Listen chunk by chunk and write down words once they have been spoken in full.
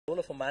role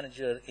of a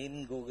manager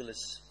in Google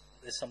is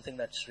something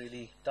that's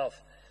really tough.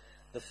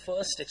 The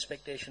first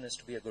expectation is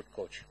to be a good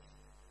coach.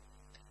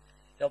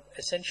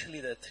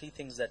 Essentially, there are three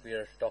things that we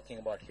are talking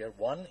about here.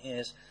 One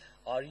is,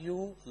 are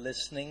you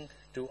listening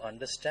to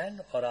understand,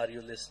 or are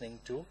you listening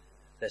to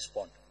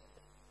respond?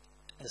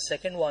 The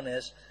second one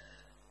is,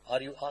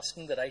 are you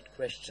asking the right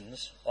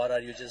questions, or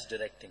are you just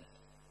directing?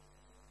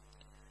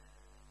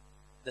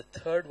 The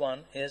third one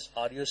is,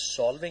 are you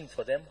solving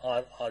for them,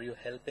 or are you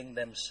helping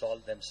them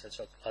solve themselves,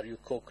 or are you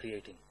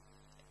co-creating?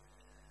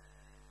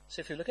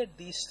 So if you look at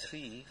these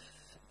three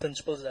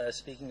principles that I was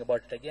speaking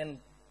about, it again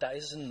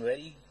ties in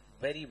very,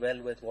 very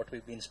well with what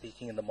we've been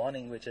speaking in the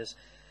morning, which is,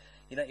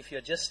 if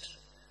you're just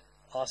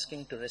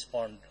asking to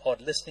respond or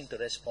listening to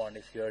respond,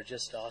 if you're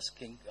just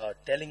asking,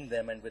 telling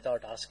them and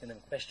without asking them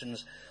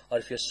questions, or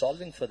if you're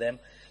solving for them,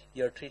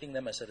 you're treating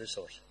them as a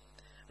resource.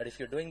 But if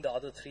you're doing the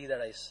other three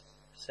that I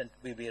said,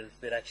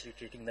 we're actually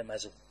treating them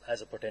as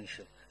a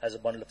potential, as a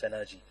bundle of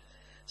energy.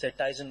 So it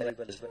ties in very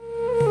well as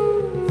well.